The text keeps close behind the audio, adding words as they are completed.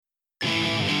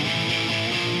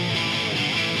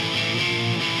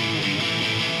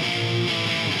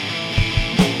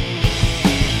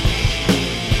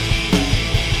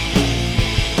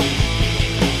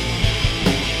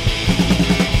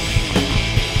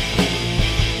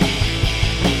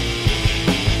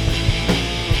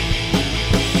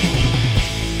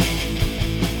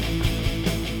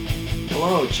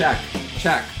check.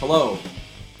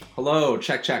 Hello,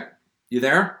 check. You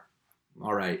there?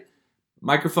 All right.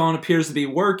 Microphone appears to be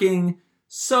working.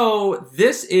 So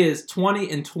this is 20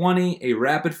 in 20, a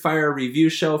rapid fire review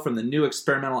show from the New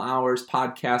Experimental Hours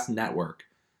podcast network.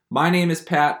 My name is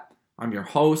Pat. I'm your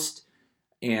host.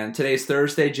 And today's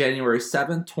Thursday, January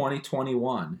 7th,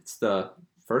 2021. It's the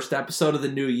first episode of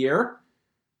the new year.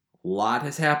 A lot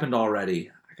has happened already.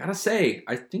 I gotta say,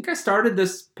 I think I started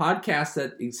this podcast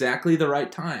at exactly the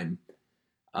right time.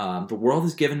 The world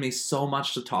has given me so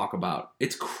much to talk about.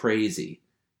 It's crazy.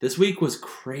 This week was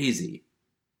crazy.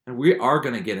 And we are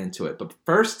going to get into it. But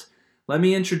first, let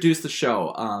me introduce the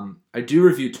show. I do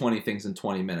review 20 things in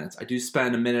 20 minutes. I do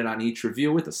spend a minute on each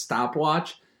review with a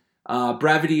stopwatch.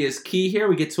 Brevity is key here.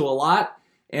 We get to a lot.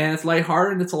 And it's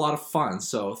lighthearted and it's a lot of fun.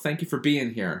 So thank you for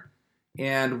being here.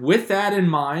 And with that in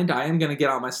mind, I am going to get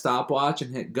out my stopwatch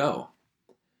and hit go.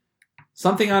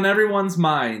 Something on everyone's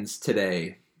minds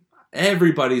today.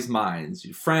 Everybody's minds.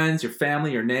 Your friends, your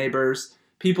family, your neighbors,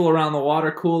 people around the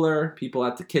water cooler, people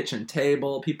at the kitchen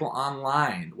table, people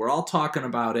online. We're all talking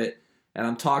about it. And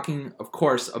I'm talking, of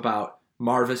course, about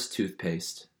Marvis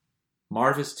toothpaste.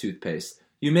 Marvis toothpaste.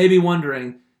 You may be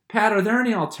wondering, Pat, are there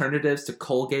any alternatives to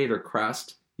Colgate or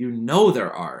Crest? You know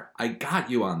there are. I got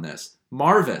you on this.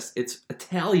 Marvis, it's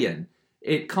Italian.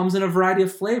 It comes in a variety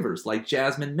of flavors like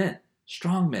jasmine mint,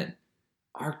 strong mint,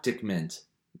 Arctic mint,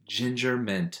 ginger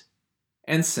mint,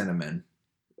 and cinnamon.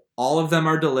 All of them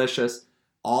are delicious.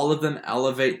 All of them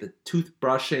elevate the teeth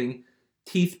brushing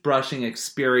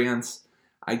experience.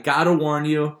 I gotta warn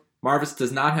you, Marvis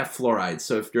does not have fluoride.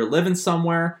 So if you're living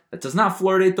somewhere that does not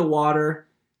fluoridate the water,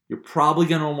 you're probably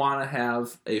gonna want to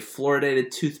have a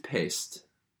fluoridated toothpaste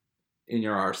in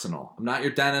your arsenal. I'm not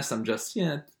your dentist. I'm just,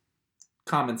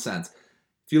 common sense.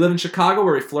 If you live in Chicago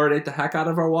where we fluoridate the heck out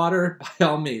of our water, by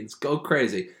all means, go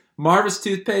crazy. Marvis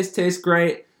toothpaste tastes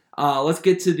great. Let's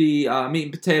get to the meat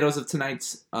and potatoes of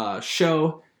tonight's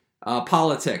show.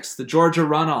 Politics, the Georgia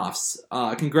runoffs.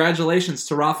 Congratulations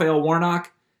to Raphael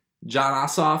Warnock, Jon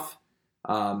Ossoff,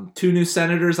 two new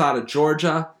senators out of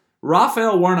Georgia.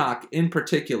 Raphael Warnock, in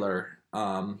particular,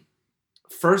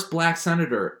 first black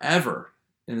senator ever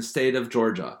in the state of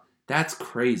Georgia. That's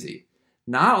crazy.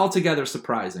 Not altogether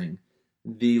surprising.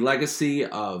 The legacy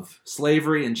of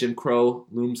slavery and Jim Crow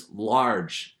looms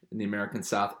large in the American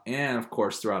South and, of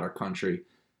course, throughout our country.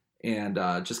 And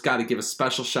just got to give a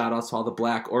special shout out to all the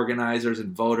black organizers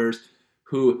and voters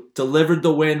who delivered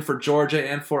the win for Georgia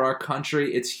and for our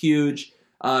country. It's huge.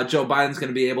 Joe Biden's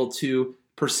going to be able to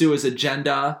pursue his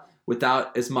agenda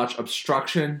without as much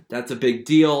obstruction. That's a big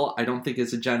deal. I don't think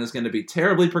his agenda is going to be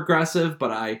terribly progressive,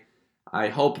 but I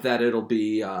hope that it'll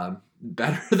be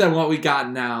better than what we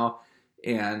got now.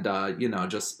 And,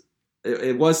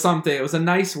 it was something. It was a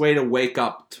nice way to wake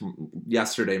up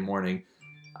yesterday morning.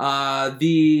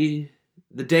 The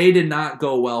day did not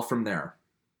go well from there.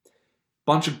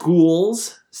 Bunch of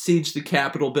ghouls sieged the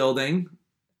Capitol building,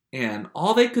 and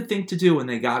all they could think to do when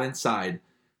they got inside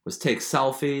was take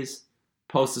selfies,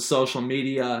 post to social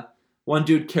media. One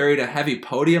dude carried a heavy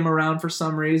podium around for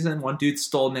some reason. One dude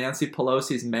stole Nancy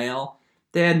Pelosi's mail.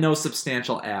 They had no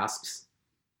substantial asks.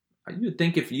 You would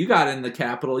think if you got in the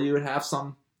Capitol, you would have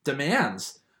some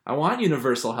demands. I want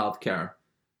universal health care.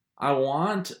 I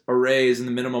want a raise in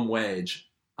the minimum wage.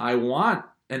 I want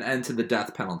an end to the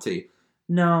death penalty.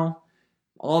 No.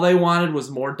 All they wanted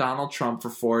was more Donald Trump for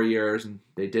 4 years, and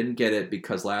they didn't get it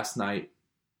because last night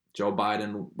Joe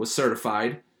Biden was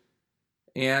certified.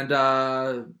 And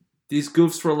these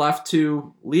goofs were left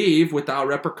to leave without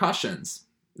repercussions.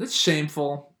 It's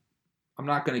shameful. I'm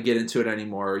not going to get into it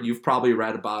anymore. You've probably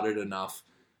read about it enough.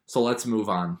 So let's move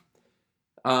on.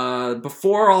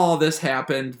 Before all this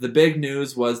happened, the big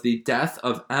news was the death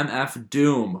of MF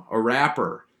Doom, a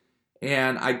rapper.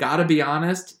 And I gotta be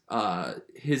honest,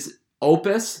 his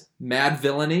opus,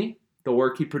 Madvillainy, the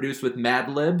work he produced with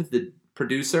Madlib, the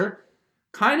producer,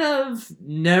 kind of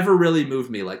never really moved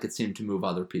me like it seemed to move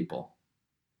other people.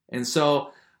 And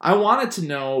so I wanted to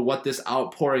know what this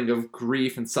outpouring of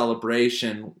grief and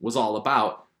celebration was all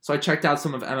about. So I checked out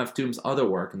some of MF Doom's other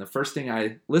work, and the first thing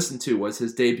I listened to was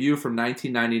his debut from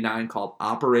 1999 called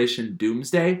Operation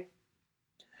Doomsday.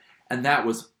 And that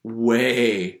was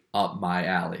way up my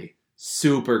alley.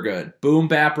 Super good. Boom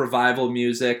bap revival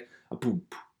music. A boom,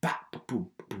 bap, boom,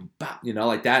 bap,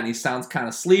 like that. And he sounds kind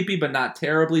of sleepy, but not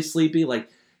terribly sleepy. Like,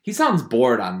 he sounds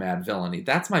bored on Madvillainy.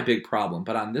 That's my big problem.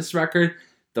 But on this record,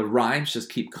 the rhymes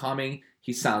just keep coming.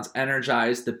 He sounds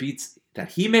energized. The beats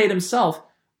that he made himself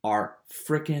are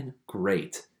freaking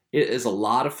great. It is a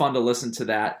lot of fun to listen to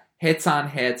that. Hits on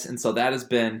hits. And so that has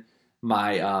been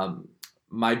my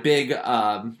big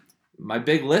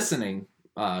listening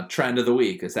trend of the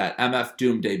week is that MF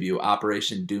Doom debut,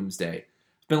 Operation Doomsday.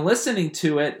 I've been listening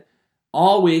to it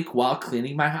all week while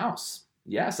cleaning my house.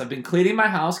 Yes, I've been cleaning my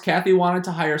house. Kathy wanted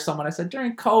to hire someone. I said,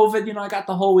 during COVID, I got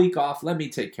the whole week off. Let me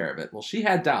take care of it. Well, she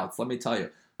had doubts. Let me tell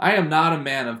you, I am not a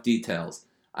man of details.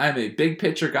 I am a big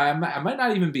picture guy. I might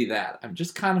not even be that. I'm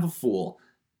just kind of a fool.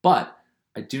 But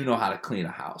I do know how to clean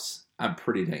a house. I'm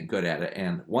pretty dang good at it.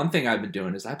 And one thing I've been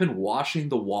doing is I've been washing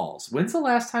the walls. When's the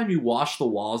last time you washed the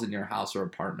walls in your house or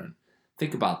apartment?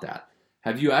 Think about that.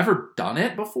 Have you ever done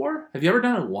it before? Have you ever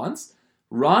done it once?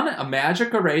 Run a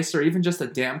magic eraser or even just a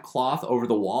damn cloth over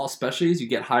the wall, especially as you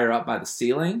get higher up by the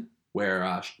ceiling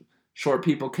where short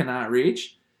people cannot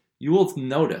reach. You will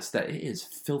notice that it is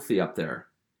filthy up there.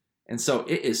 And so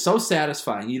it is so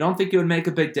satisfying. You don't think it would make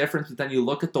a big difference, but then you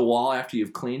look at the wall after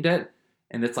you've cleaned it,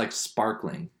 and it's like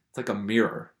sparkling. It's like a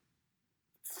mirror.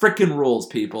 Frickin' rules,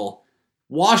 people.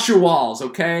 Wash your walls,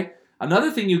 okay?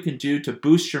 Another thing you can do to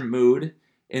boost your mood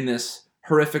in this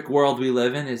horrific world we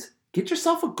live in is get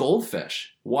yourself a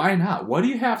goldfish. Why not? What do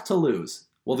you have to lose?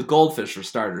 Well, the goldfish, for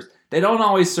starters. They don't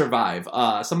always survive.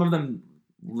 Some of them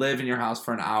live in your house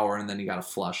for an hour, and then you got to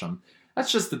flush them.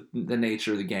 That's just the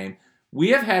nature of the game.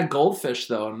 We have had goldfish,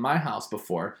 though, in my house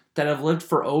before that have lived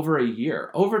for over a year,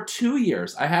 over 2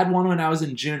 years. I had one when I was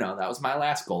in Juneau. That was my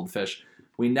last goldfish.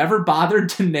 We never bothered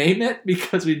to name it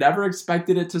because we never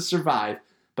expected it to survive.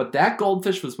 But that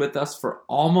goldfish was with us for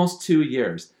almost 2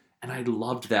 years. And I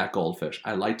loved that goldfish.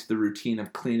 I liked the routine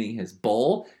of cleaning his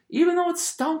bowl, even though it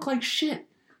stunk like shit.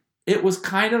 It was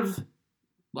kind of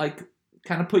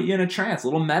put you in a trance, a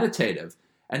little meditative.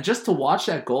 And just to watch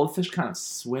that goldfish kind of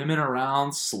swimming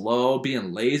around, slow,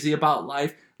 being lazy about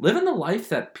life, living the life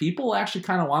that people actually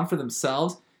kind of want for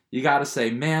themselves, you got to say,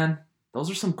 man, those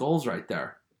are some goals right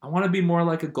there. I want to be more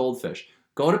like a goldfish.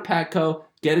 Go to Petco,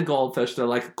 get a goldfish. They're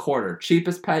like $0.25.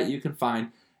 Cheapest pet you can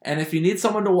find. And if you need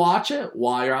someone to watch it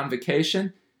while you're on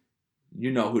vacation,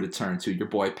 you know who to turn to. Your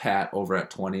boy Pat over at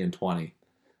 20 and 20.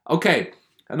 Okay.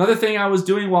 Another thing I was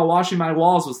doing while washing my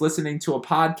walls was listening to a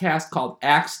podcast called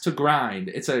Axe to Grind.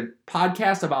 It's a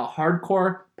podcast about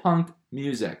hardcore punk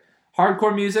music.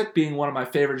 Hardcore music being one of my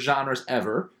favorite genres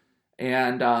ever.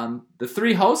 And the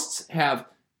three hosts have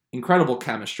incredible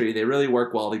chemistry. They really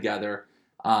work well together.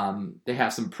 They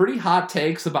have some pretty hot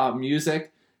takes about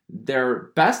music.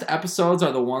 Their best episodes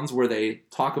are the ones where they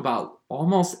talk about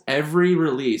almost every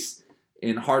release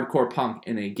in hardcore punk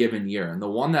in a given year. And the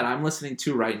one that I'm listening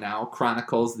to right now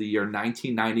chronicles the year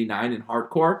 1999 in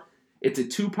hardcore. It's a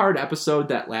 2-part episode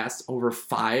that lasts over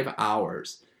 5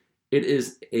 hours. It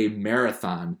is a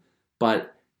marathon,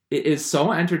 but it is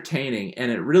so entertaining,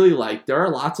 and it really there are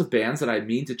lots of bands that I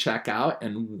mean to check out,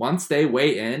 and once they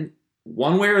weigh in,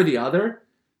 one way or the other,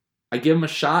 I give them a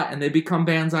shot, and they become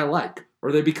bands I like.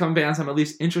 Or they become bands I'm at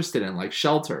least interested in, like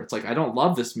Shelter. It's like, I don't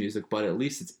love this music, but at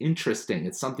least it's interesting.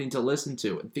 It's something to listen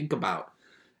to and think about.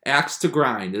 Axe to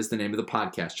Grind is the name of the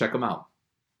podcast. Check them out.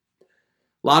 A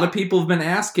lot of people have been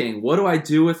asking, what do I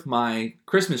do with my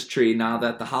Christmas tree now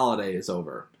that the holiday is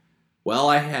over? Well,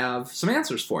 I have some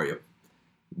answers for you.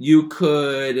 You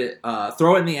could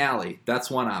throw it in the alley. That's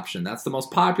one option. That's the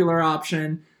most popular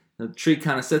option. The tree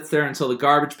kind of sits there until the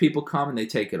garbage people come and they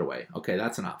take it away. Okay,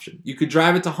 that's an option. You could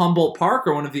drive it to Humboldt Park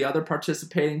or one of the other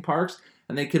participating parks,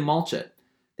 and they can mulch it.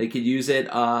 They could use it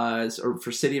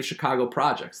for City of Chicago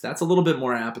projects. That's a little bit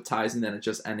more appetizing than it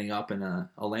just ending up in a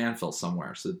landfill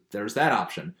somewhere. So there's that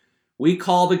option. We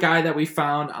called the guy that we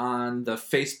found on the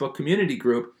Facebook community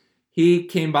group. He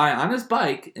came by on his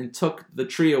bike and took the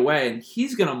tree away, and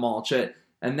he's going to mulch it.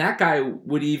 And that guy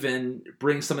would even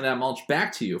bring some of that mulch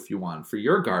back to you if you want for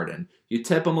your garden. You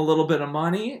tip him a little bit of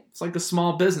money. It's like a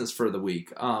small business for the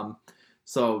week.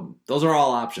 So those are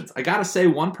all options. I got to say,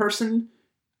 one person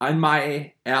on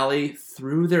my alley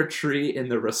threw their tree in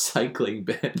the recycling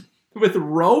bin with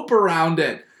rope around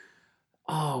it.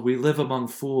 Oh, we live among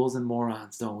fools and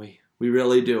morons, don't we? We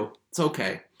really do. It's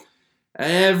okay.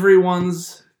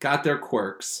 Everyone's got their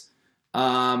quirks.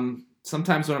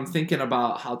 Sometimes when I'm thinking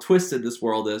about how twisted this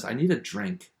world is, I need a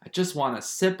drink. I just want to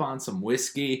sip on some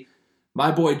whiskey.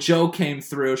 My boy Joe came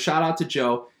through. Shout out to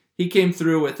Joe. He came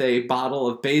through with a bottle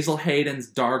of Basil Hayden's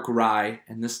Dark Rye,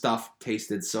 and this stuff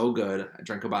tasted so good. I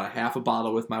drank about a half a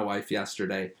bottle with my wife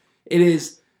yesterday. It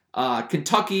is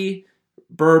Kentucky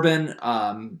bourbon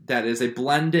that is a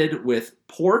blended with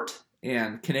port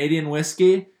and Canadian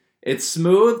whiskey. It's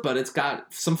smooth, but it's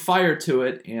got some fire to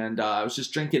it, and I was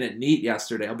just drinking it neat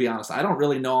yesterday. I'll be honest, I don't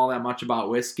really know all that much about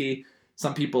whiskey.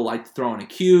 Some people like to throw in a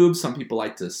cube. Some people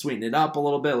like to sweeten it up a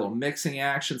little bit, a little mixing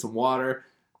action, some water.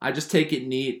 I just take it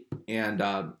neat, and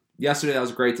yesterday that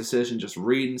was a great decision, just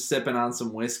reading, sipping on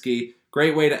some whiskey,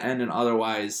 Great way to end an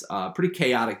otherwise pretty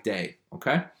chaotic day,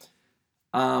 okay?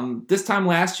 This time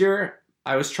last year,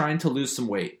 I was trying to lose some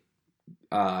weight.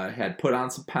 I had put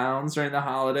on some pounds during the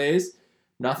holidays.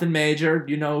 Nothing major.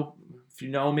 You know, if you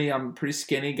know me, I'm a pretty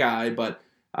skinny guy, but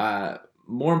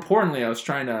more importantly, I was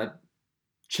trying to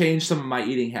change some of my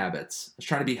eating habits. I was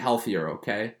trying to be healthier,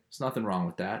 okay? There's nothing wrong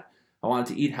with that. I wanted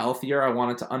to eat healthier. I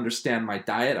wanted to understand my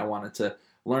diet. I wanted to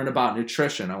learn about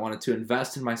nutrition. I wanted to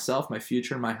invest in myself, my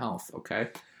future, and my health, okay?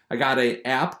 I got an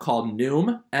app called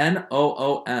Noom,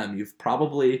 Noom. You've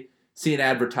probably seen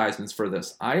advertisements for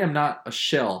this. I am not a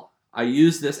shill. I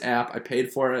use this app. I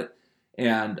paid for it,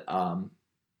 and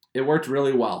it worked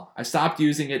really well. I stopped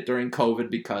using it during COVID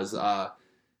because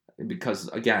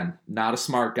again, not a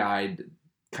smart guy,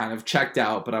 kind of checked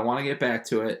out, but I want to get back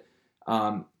to it.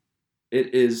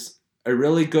 It is a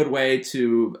really good way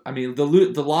to, I mean, the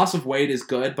loss of weight is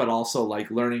good, but also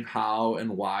like learning how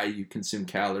and why you consume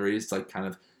calories, like kind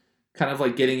of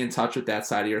like getting in touch with that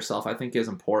side of yourself, I think is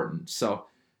important. So,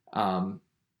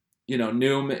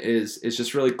 Noom is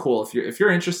just really cool. If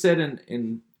you're interested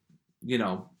in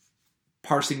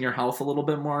parsing your health a little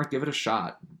bit more, give it a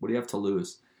shot. What do you have to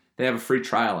lose? They have a free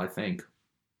trial, I think.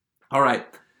 All right.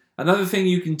 Another thing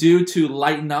you can do to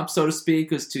lighten up, so to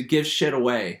speak, is to give shit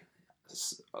away.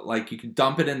 Like you can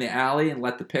dump it in the alley and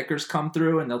let the pickers come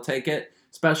through and they'll take it,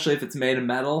 especially if it's made of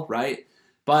metal, right?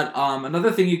 But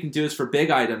another thing you can do is for big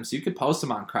items, you can post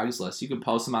them on Craigslist. You can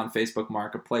post them on Facebook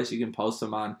Marketplace. You can post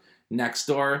them on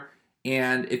Nextdoor.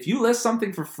 And if you list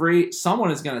something for free,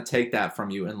 someone is going to take that from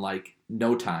you in like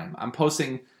no time. I'm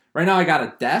posting, right now I got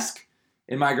a desk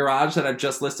in my garage that I've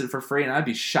just listed for free, and I'd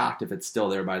be shocked if it's still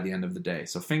there by the end of the day.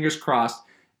 So fingers crossed.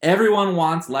 Everyone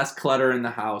wants less clutter in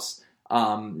the house.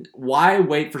 Why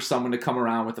wait for someone to come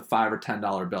around with a $5 or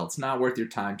 $10 bill? It's not worth your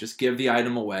time. Just give the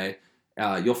item away.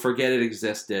 You'll forget it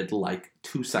existed like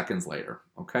 2 seconds later,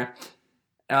 okay?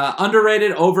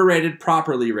 Underrated, overrated,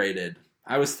 properly rated.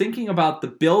 I was thinking about the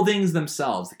buildings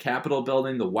themselves, the Capitol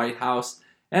building, the White House,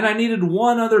 and I needed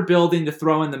one other building to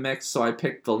throw in the mix, so I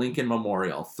picked the Lincoln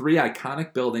Memorial. 3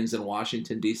 iconic buildings in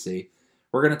Washington, D.C.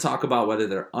 We're going to talk about whether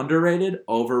they're underrated,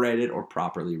 overrated, or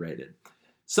properly rated.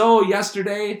 So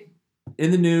yesterday,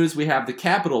 in the news, we have the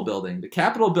Capitol building. The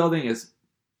Capitol building is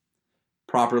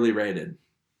properly rated.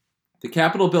 The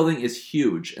Capitol building is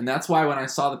huge, and that's why when I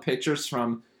saw the pictures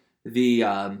from the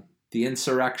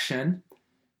insurrection,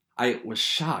 I was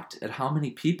shocked at how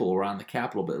many people were on the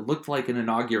Capitol, but it looked like an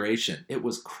inauguration. It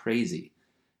was crazy.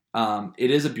 It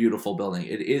is a beautiful building.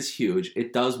 It is huge.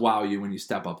 It does wow you when you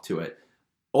step up to it.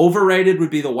 Overrated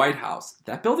would be the White House.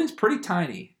 That building's pretty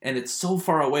tiny, and it's so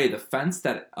far away. The fence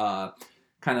that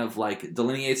kind of like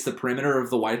delineates the perimeter of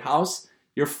the White House,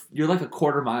 you're like a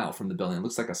quarter mile from the building. It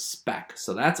looks like a speck,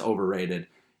 so that's overrated.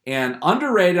 And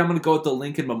underrated, I'm going to go with the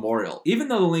Lincoln Memorial. Even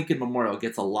though the Lincoln Memorial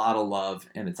gets a lot of love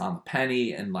and it's on the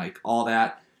penny and like all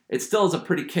that, it still is a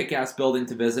pretty kick-ass building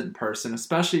to visit in person,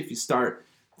 especially if you start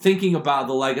thinking about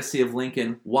the legacy of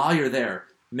Lincoln while you're there.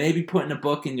 Maybe putting a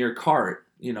book in your cart,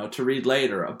 to read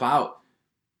later about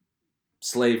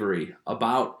slavery,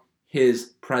 about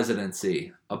his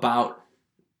presidency, about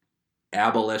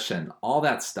abolition, all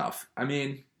that stuff. I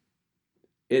mean,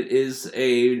 it is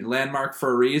a landmark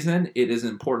for a reason. It is an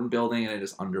important building, and it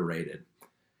is underrated.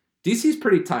 DC's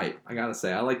pretty tight, I gotta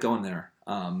say. I like going there.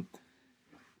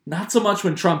 Not so much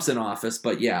when Trump's in office,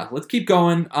 but yeah, let's keep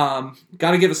going.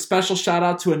 Gotta give a special shout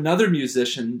out to another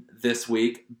musician this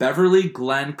week, Beverly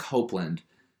Glenn Copeland.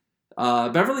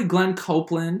 Beverly Glenn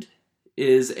Copeland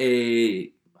is I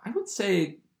would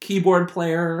say, keyboard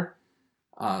player,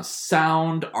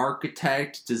 sound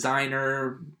architect,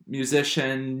 designer,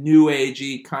 musician, new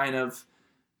agey kind of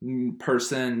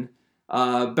person.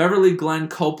 Beverly Glenn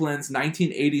Copeland's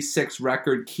 1986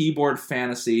 record Keyboard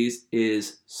Fantasies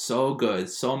is so good,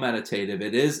 so meditative.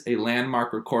 It is a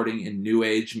landmark recording in new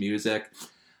age music.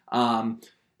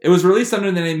 It was released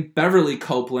under the name Beverly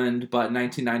Copeland, but in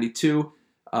 1992,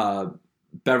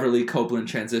 Beverly Copeland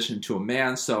transitioned to a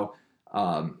man, so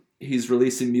he's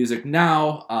releasing music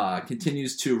now,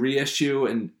 continues to reissue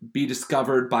and be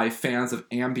discovered by fans of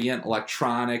ambient,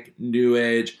 electronic, new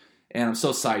age, and I'm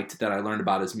so psyched that I learned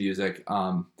about his music.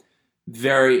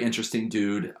 Very interesting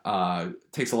dude.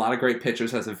 Takes a lot of great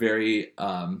pictures, has a very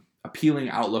appealing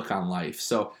outlook on life.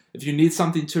 So if you need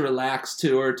something to relax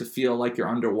to or to feel like you're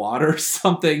underwater or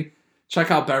something, check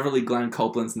out Beverly Glenn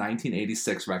Copeland's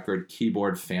 1986 record,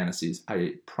 Keyboard Fantasies.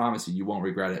 I promise you won't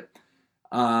regret it.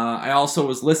 I also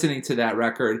was listening to that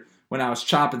record when I was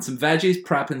chopping some veggies,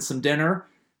 prepping some dinner.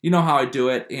 You know how I do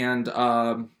it. And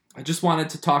I just wanted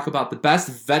to talk about the best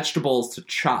vegetables to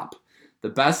chop. The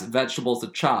best vegetables to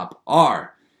chop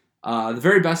are The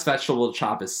very best vegetable to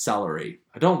chop is celery.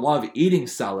 I don't love eating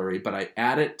celery, but I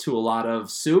add it to a lot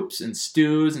of soups and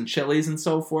stews and chilies and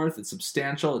so forth. It's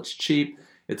substantial. It's cheap.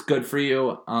 It's good for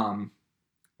you.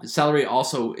 Celery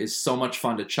also is so much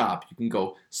fun to chop. You can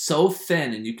go so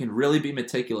thin and you can really be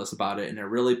meticulous about it, and it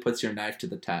really puts your knife to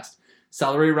the test.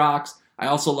 Celery rocks. I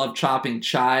also love chopping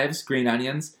chives, green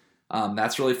onions.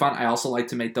 That's really fun. I also like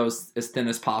to make those as thin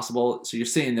as possible. So you're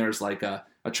seeing there's like a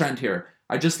trend here.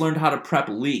 I just learned how to prep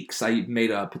leeks. I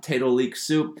made a potato leek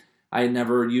soup. I had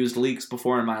never used leeks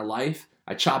before in my life.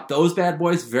 I chopped those bad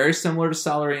boys, very similar to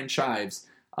celery and chives.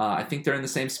 I think they're in the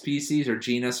same species or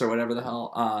genus or whatever the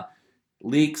hell.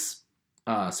 Leeks,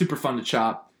 super fun to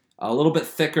chop. A little bit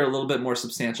thicker, a little bit more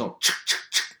substantial.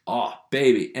 Oh,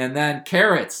 baby. And then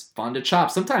carrots, fun to chop.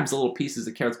 Sometimes the little pieces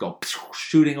of carrots go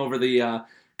shooting over the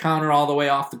counter all the way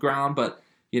off the ground, but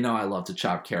you know I love to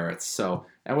chop carrots. So,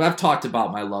 and I've talked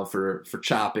about my love for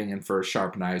chopping and for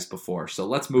sharp knives before. So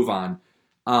let's move on.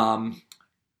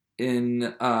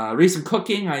 In recent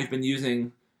cooking, I've been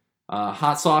using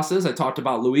hot sauces. I talked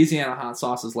about Louisiana hot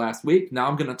sauces last week. Now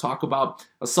I'm going to talk about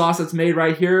a sauce that's made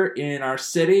right here in our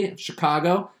city,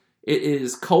 Chicago. It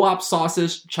is Co-op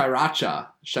Sauces Chiracha.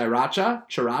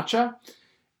 Chiracha?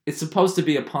 It's supposed to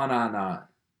be a pun on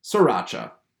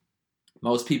sriracha.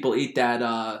 Most people eat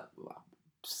that.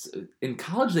 In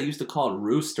college, they used to call it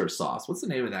rooster sauce. What's the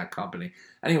name of that company?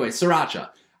 Anyway, sriracha.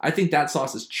 I think that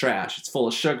sauce is trash. It's full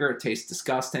of sugar. It tastes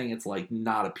disgusting. It's like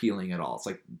not appealing at all. It's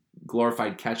like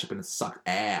glorified ketchup and it sucks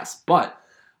ass. But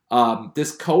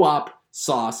this Co-op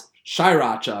sauce,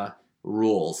 Sriracha,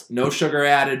 rules. No sugar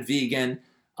added, vegan.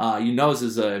 You know this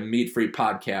is a meat-free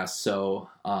podcast, so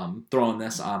I'm throwing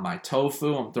this on my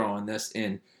tofu. I'm throwing this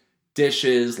in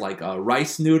dishes like a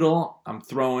rice noodle. I'm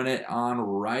throwing it on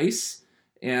rice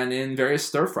and in various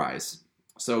stir-fries.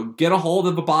 So get a hold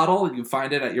of the bottle. You can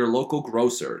find it at your local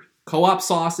grocer. Co-op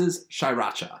Sauces,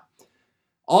 Sriracha.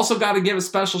 Also got to give a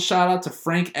special shout out to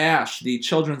Frank Ash, the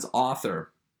children's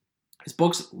author. His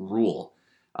books rule.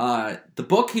 The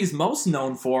book he's most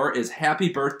known for is Happy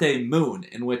Birthday Moon,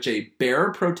 in which a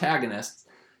bear protagonist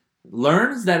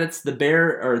learns that it's the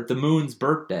bear or the moon's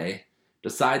birthday,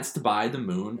 decides to buy the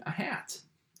moon a hat.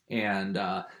 And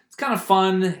it's kind of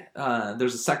fun.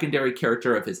 There's a secondary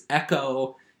character of his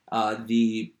Echo.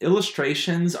 The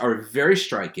illustrations are very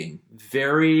striking,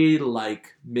 very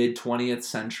like mid-20th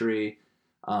century,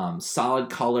 solid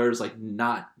colors, like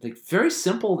very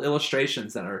simple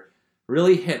illustrations that are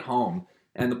really hit home.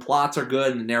 And the plots are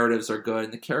good, and the narratives are good,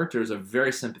 and the characters are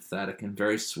very sympathetic and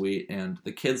very sweet. And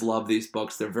the kids love these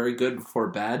books. They're very good before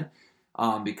bed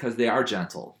because they are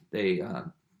gentle.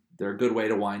 They're a good way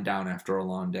to wind down after a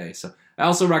long day. So I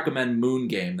also recommend Moon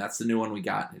Game. That's the new one we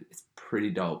got. It's pretty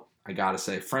dope, I gotta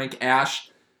say. Frank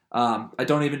Ash, I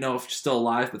don't even know if you're still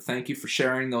alive, but thank you for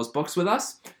sharing those books with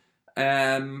us.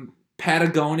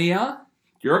 Patagonia,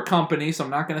 you're a company, so I'm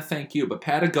not going to thank you, but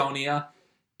Patagonia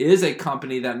is a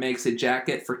company that makes a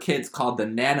jacket for kids called the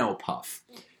Nano Puff.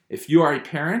 If you are a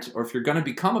parent, or if you're going to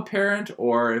become a parent,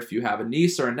 or if you have a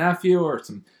niece or a nephew, or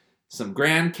some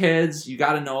grandkids, you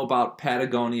got to know about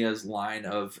Patagonia's line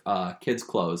of kids'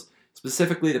 clothes,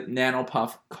 specifically the Nano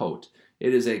Puff coat.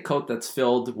 It is a coat that's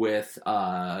filled with,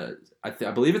 I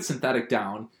believe it's synthetic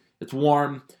down. It's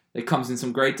warm. It comes in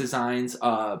some great designs.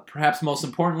 Perhaps most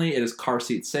importantly, it is car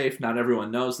seat safe. Not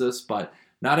everyone knows this, but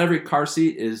not every car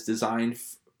seat is designed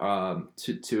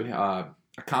to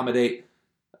accommodate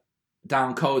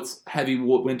down coats, heavy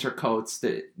winter coats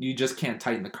that you just can't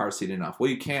tighten the car seat enough. Well,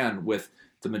 you can with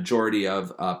the majority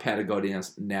of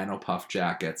Patagonia's Nano Puff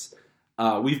jackets.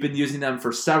 We've been using them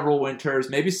for several winters,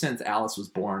 maybe since Alice was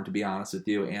born, to be honest with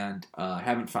you, and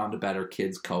haven't found a better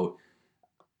kid's coat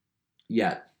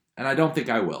yet. And I don't think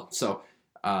I will. So,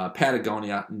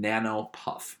 Patagonia Nano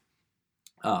Puff.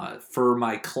 For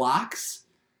my clocks,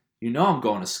 you know I'm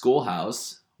going to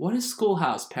Schoolhouse. What is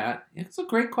Schoolhouse, Pat? It's a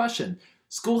great question.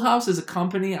 Schoolhouse is a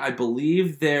company, I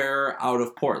believe they're out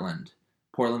of Portland,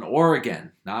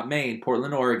 Oregon. Not Maine,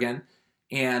 Portland, Oregon.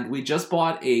 And we just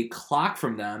bought a clock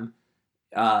from them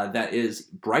that is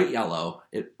bright yellow.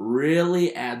 It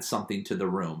really adds something to the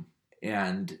room.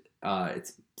 And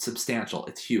it's substantial.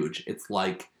 It's huge. It's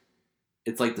like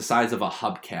the size of a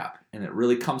hubcap, and it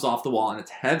really comes off the wall, and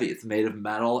it's heavy. It's made of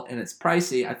metal, and it's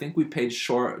pricey. I think we paid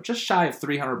just shy of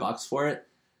 $300 for it,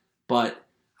 but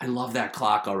I love that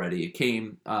clock already. It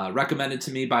came recommended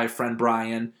to me by a friend,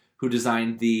 Brian, who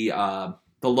designed the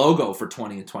logo for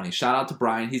 20 and 20. Shout out to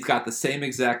Brian. He's got the same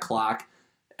exact clock.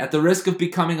 At the risk of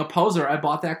becoming a poser, I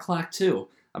bought that clock too.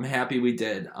 I'm happy we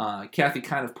did. Kathy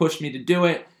kind of pushed me to do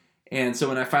it. And so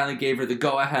when I finally gave her the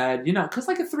go-ahead, because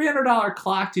like a $300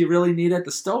 clock, do you really need it?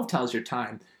 The stove tells your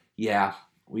time. Yeah,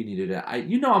 we needed it.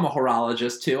 I'm a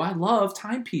horologist too. I love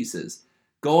timepieces.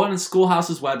 Go on the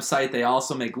Schoolhouse's website. They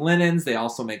also make linens. They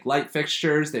also make light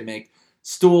fixtures. They make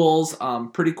stools.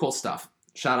 Pretty cool stuff.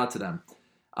 Shout out to them.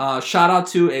 Shout out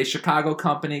to a Chicago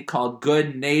company called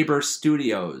Good Neighbor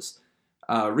Studios.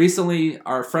 Recently,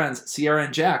 our friends Sierra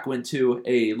and Jack went to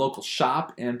a local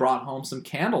shop and brought home some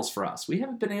candles for us. We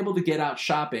haven't been able to get out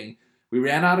shopping. We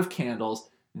ran out of candles.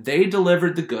 They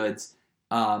delivered the goods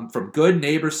from Good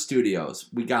Neighbor Studios.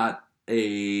 We got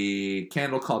a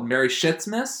candle called Mary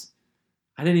Schittsmas.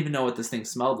 I didn't even know what this thing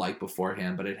smelled like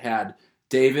beforehand, but it had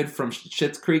David from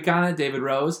Schitt's Creek on it, David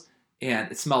Rose,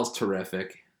 and it smells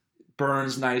terrific.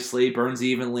 Burns nicely, burns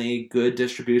evenly, good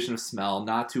distribution of smell,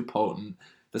 not too potent.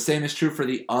 The same is true for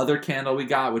the other candle we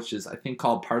got, which is, I think,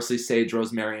 called Parsley, Sage,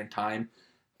 Rosemary, and Thyme.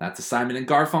 That's a Simon and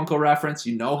Garfunkel reference.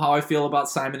 You know how I feel about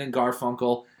Simon and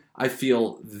Garfunkel. I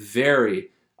feel very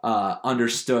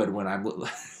understood when I'm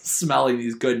smelling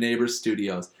these Good Neighbor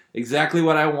Studios. Exactly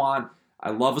what I want. I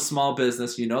love a small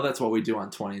business. You know that's what we do on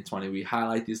 2020. We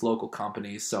highlight these local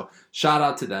companies. So shout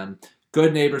out to them.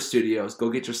 Good Neighbor Studios.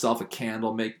 Go get yourself a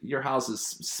candle. Make your house is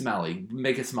smelly.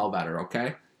 Make it smell better,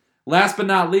 okay? Last but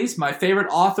not least, my favorite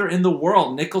author in the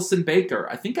world, Nicholson Baker.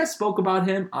 I think I spoke about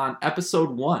him on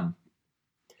episode 1.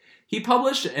 He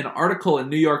published an article in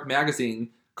New York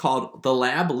Magazine called The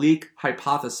Lab Leak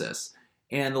Hypothesis.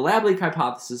 And the Lab Leak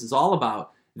Hypothesis is all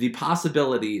about the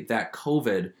possibility that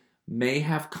COVID may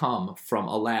have come from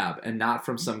a lab and not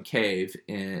from some cave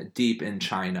deep in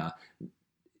China.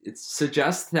 It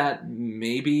suggests that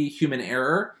maybe human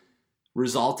error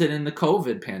resulted in the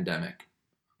COVID pandemic.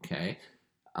 Okay.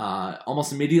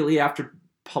 Almost immediately after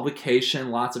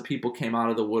publication, lots of people came out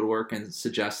of the woodwork and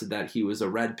suggested that he was a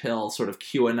red pill, sort of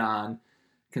QAnon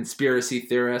conspiracy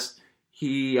theorist.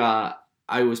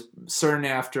 I was certain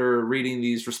after reading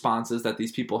these responses that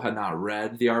these people had not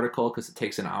read the article because it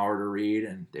takes an hour to read,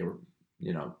 and they were,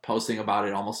 posting about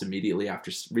it almost immediately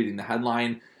after reading the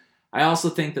headline. I also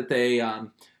think that they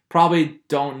probably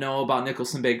don't know about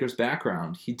Nicholson Baker's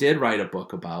background. He did write a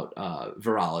book about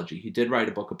virology. He did write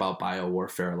a book about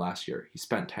biowarfare last year. He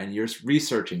spent 10 years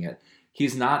researching it.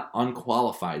 He's not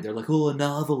unqualified. They're like, oh, a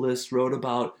novelist wrote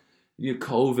about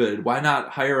COVID. Why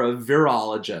not hire a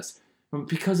virologist?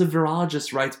 Because a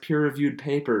virologist writes peer-reviewed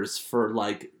papers for,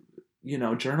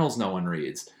 journals no one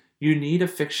reads. You need a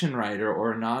fiction writer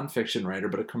or a nonfiction writer,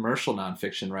 but a commercial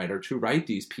nonfiction writer to write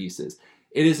these pieces.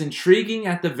 It is intriguing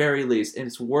at the very least, and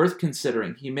it's worth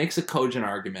considering. He makes a cogent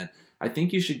argument. I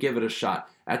think you should give it a shot.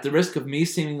 At the risk of me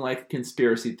seeming like a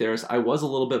conspiracy theorist, I was a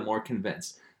little bit more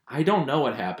convinced. I don't know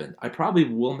what happened. I probably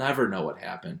will never know what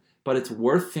happened, but it's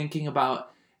worth thinking about.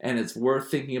 And it's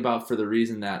worth thinking about for the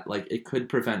reason that, it could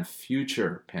prevent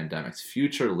future pandemics,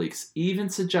 future leaks, even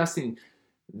suggesting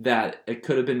that it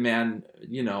could have been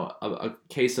a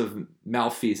case of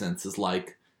malfeasance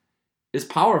is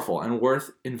powerful and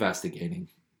worth investigating.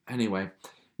 Anyway,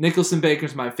 Nicholson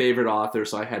Baker's my favorite author,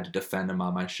 so I had to defend him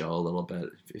on my show a little bit.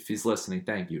 If he's listening,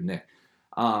 thank you, Nick.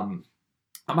 I'm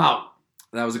out.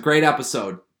 That was a great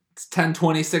episode. It's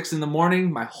 10:26 in the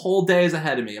morning. My whole day is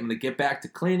ahead of me. I'm going to get back to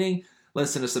cleaning.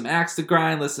 Listen to some Axe to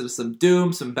Grind, listen to some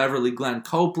Doom, some Beverly Glenn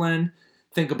Copeland.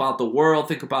 Think about the world,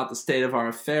 think about the state of our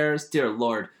affairs. Dear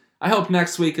Lord, I hope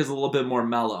next week is a little bit more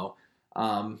mellow.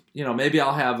 Maybe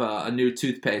I'll have a new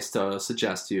toothpaste to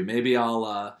suggest to you. Maybe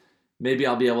I'll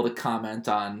be able to comment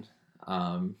on,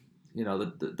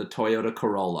 the Toyota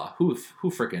Corolla. Who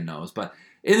freaking knows? But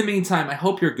in the meantime, I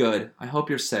hope you're good. I hope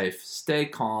you're safe. Stay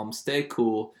calm. Stay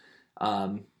cool.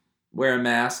 Wear a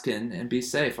mask and be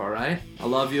safe, all right? I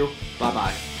love you.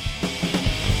 Bye-bye.